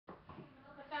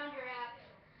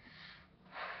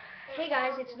Hey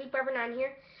guys, it's Luke Barber 9 here,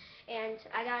 and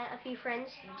I got a few friends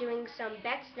doing some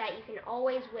bets that you can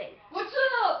always win. What's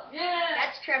up? Yeah.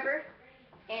 That's Trevor,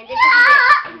 and this is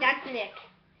Nick. That's Nick.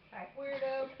 Alright.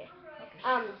 Weirdo. Okay.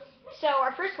 So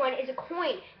our first one is a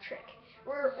coin trick.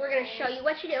 We're gonna show you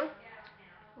what you do.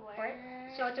 For it.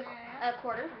 So it's a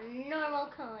quarter.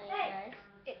 Normal coin, guys.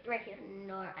 Right here.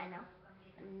 I know.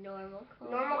 A normal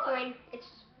coin. Normal coin. It's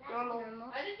normal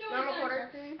quarter.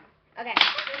 Okay.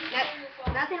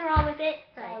 Nothing wrong with it.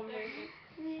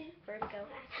 Where'd it go?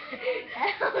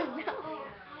 I don't know.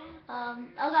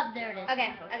 Oh, there it is. Okay.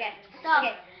 So,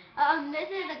 this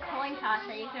is a coin toss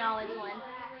that you can always win.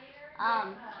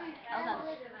 Okay.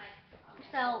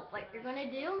 So, what you're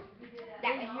gonna do?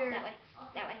 That way.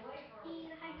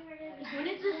 When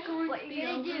is this going What you're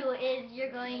gonna do is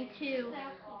you're going to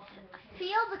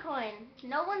feel the coin.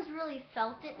 No one's really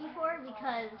felt it before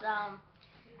because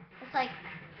it's like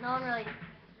no one really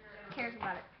cares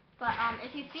about it. But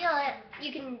if you feel it,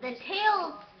 You can. the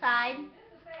tail side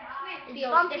is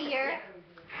bumpier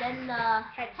than the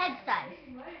head side.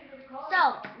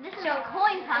 So this is a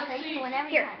coin toss that you can win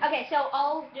every Here. time. Okay. So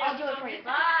I'll do it for you.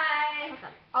 Bye. Okay.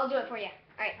 I'll do it for you.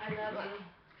 All right. I love you.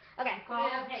 Okay.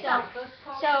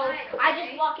 So I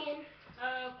just walk in.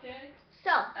 Okay.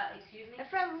 So Excuse me? my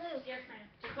friend Luke Yes, ma'am.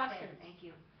 just walks in. Thank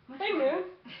you. Hey, man.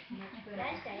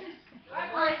 Nice day.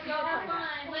 Alright, let's go have fun.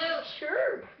 Luke.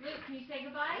 Sure. Luke, can you say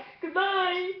goodbye?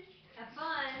 Goodbye. Have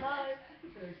fun. Bye.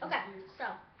 Okay. So.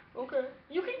 Okay.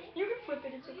 You can flip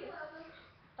it. It's okay.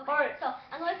 Okay, Alright. so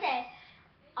I'm gonna say,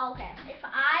 if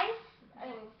I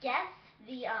guess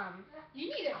the You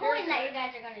need a coin that you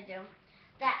guys are gonna do,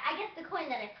 that I guess the coin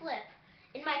that I flip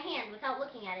in my hand without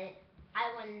looking at it,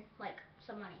 I win like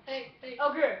some money. Hey.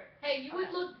 Okay. Hey, you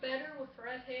would look better with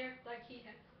red hair like he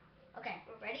has. Okay,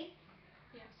 ready?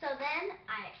 Yeah. So then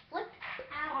I flip,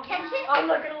 catch it, I'm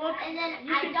not gonna look. and then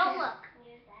You I can don't see. look.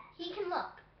 He can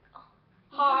look.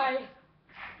 Hi.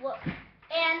 Look.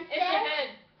 And It's say, a head.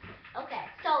 okay,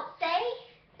 so say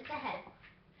it's a head.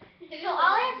 So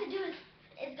all I have to do is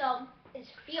go,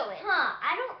 Feel it.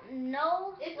 I don't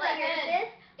know It's what a yours head.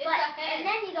 is, It's but, a head. and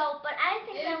then you go, but I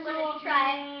think I'm It's going to a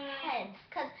try head. heads,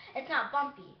 because it's not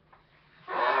bumpy.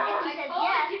 And I if he says told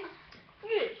yes, you.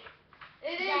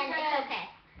 It is then head. it's okay.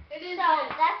 It is So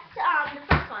head. that's the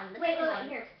first one. The Wait, second one.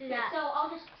 here. Do that. So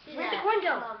I'll just. Do Where'd the that. coin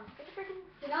go?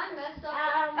 Did I mess up?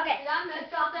 Okay. Did I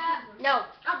mess up that? No.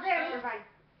 Up there it We're is. fine.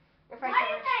 We're fine. What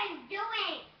are they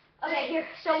doing? Okay, here.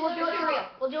 So we'll do it for real.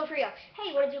 We'll do it for real. Hey,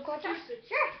 you wanna do a coin toss?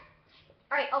 Sure.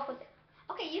 All right, I'll flip it.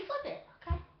 Okay, you flip it.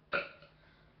 Okay.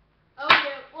 Oh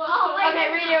yeah. Well, Oh, wait. Okay,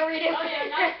 redo. Oh yeah,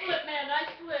 nice flip, man.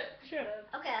 Nice flip. Sure.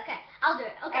 Okay. I'll do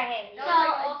it. Okay. Alright, So,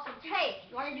 that was awesome. hey,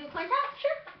 you want to do a coin toss?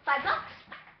 Sure. $5.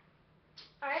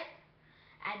 All right.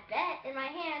 I bet in my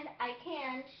hand I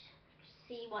can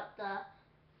see what the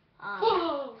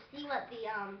Whoa. coin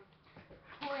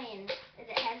is. It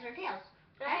heads or tails?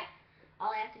 Okay.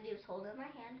 All I have to do is hold it in my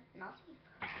hand, and I'll see.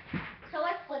 So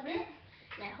I flip it,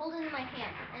 and I hold it in my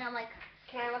hand, and I'm like,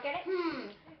 Can I look at it?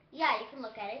 yeah, you can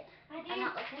look at it. I'm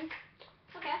not looking.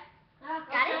 Okay. Got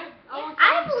Okay. it? I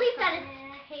I believe that it's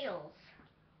tails.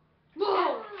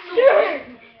 Whoa.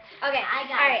 Okay. I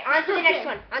got All right. it. On to the next Okay.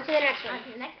 one. On to the next On one.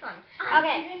 to the next one.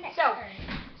 Okay, so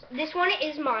this one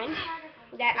is mine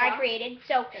that I created.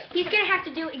 So he's gonna have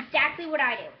to do exactly what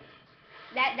I do.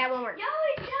 That won't work.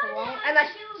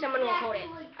 Unless someone will hold it.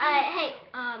 Hey,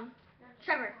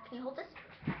 Trevor, can you hold this?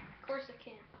 Of course I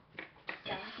can.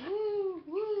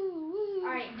 All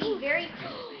right. Be very.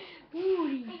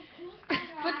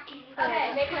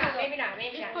 Okay. Maybe not.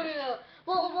 Just put it up.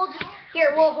 We'll just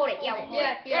Here, we'll hold it. Yeah. We'll hold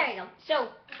Yeah. it. there you go. So.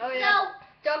 Oh yeah.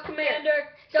 Duck Commander.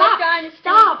 Stop. Duck Dynasty.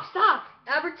 Stop.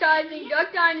 Advertising.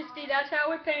 Duck Dynasty. That's how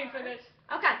we're paying for this.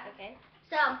 Okay.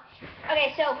 So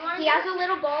Okay. So he has a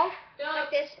little ball like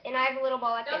Duck. this, and I have a little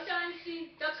ball like Duck this.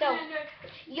 Dynasty. Duck So- Commander.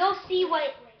 You'll see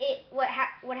what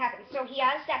happens. So he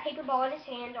has that paper ball in his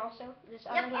hand also. This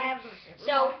other yep, I hand. have.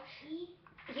 So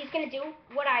he's gonna do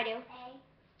what I do.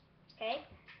 Okay.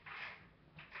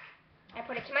 I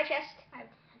put it to my chest. I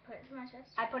put it to my chest.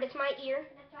 I put it to my ear.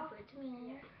 I put it to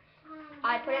me.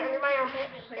 I put it under my armpit,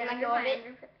 Put it and let under go my of it.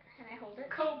 underfoot, and I hold it.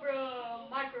 Cobra.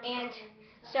 Microphone. And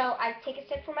so I take a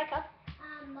sip from my cup.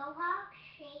 Mohawk,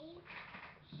 shave,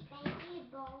 spanky,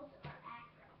 bold, or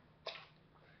afro.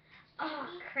 Oh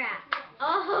crap!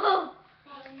 Oh.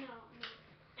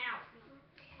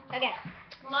 Okay.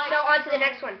 Lights. So on to the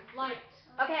next one. Lights.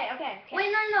 Okay.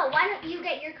 Wait, no. Why don't you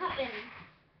get your cup in?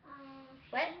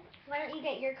 What? Why don't you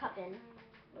get your cup in?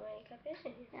 My cup is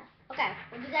in here. Yeah. Okay,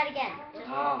 we'll do that again.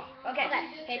 Oh. Okay. Okay.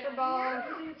 Paper ball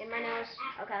in my nose.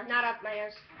 Okay. Not up my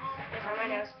nose. It's on my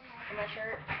nose. On my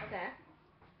shirt. Okay.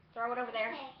 Throw it over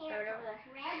there. Okay, Throw it over there.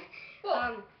 Red?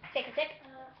 Take a sip.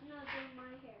 No, do my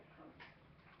hair.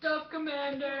 Stuff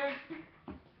Commander.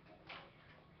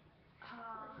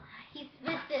 He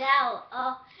spits it out.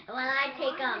 Oh, and when I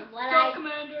take Stuff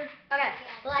Commander. Okay.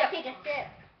 I take a sip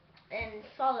and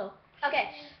swallow.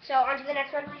 Okay, so on to the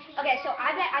next one. Okay, so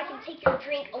I bet I can take your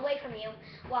drink away from you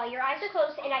while your eyes are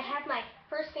closed and I have my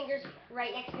first fingers right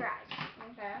next to your eyes.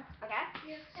 Okay. Okay?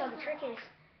 So the trick is,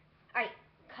 alright,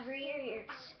 cover your ears.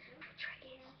 The trick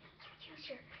is, you use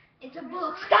your, It's a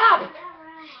book. stop!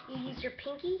 You use your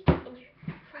pinky and your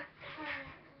front finger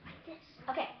like this.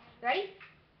 Okay, you ready?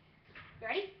 You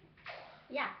ready?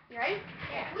 Yeah. You ready?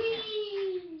 Yeah.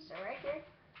 Whee! So right here.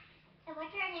 And what's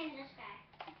your name, this guy?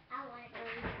 I want it.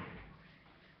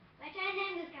 What's your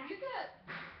name, this guy? You got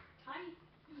tiny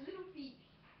little feet.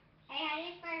 Hey, how do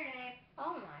you spell your name?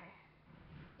 Oh my.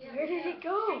 Where did it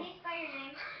How go? do you spell your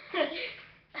name?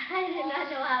 I did not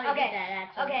know how he Okay, did that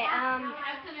actually. Okay,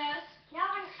 S&S. No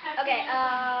one. okay,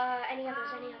 any others?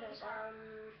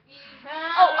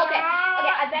 Oh, okay.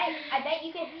 I bet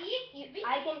you can.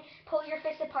 I can pull your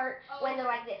fists apart when they're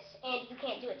like this, and you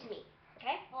can't do it to me.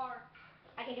 Okay? Or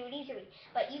I can do it easily,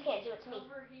 but you can't do it to me.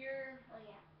 over here. Oh,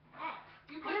 yeah.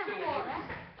 You put two more.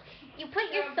 You put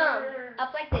your thumb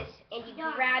up like this, and you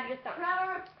grab your thumb.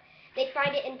 They'd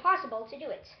find it impossible to do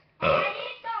it. Hey, I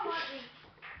just don't want me.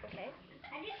 Okay.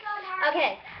 I just don't want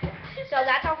Okay. So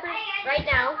that's all for right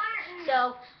now.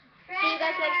 So see you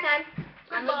guys next time.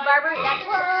 I'm Luke Barber. That's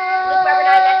Luke Barber.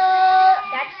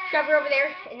 That's Trevor over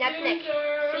there, and that's Nick.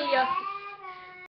 See ya.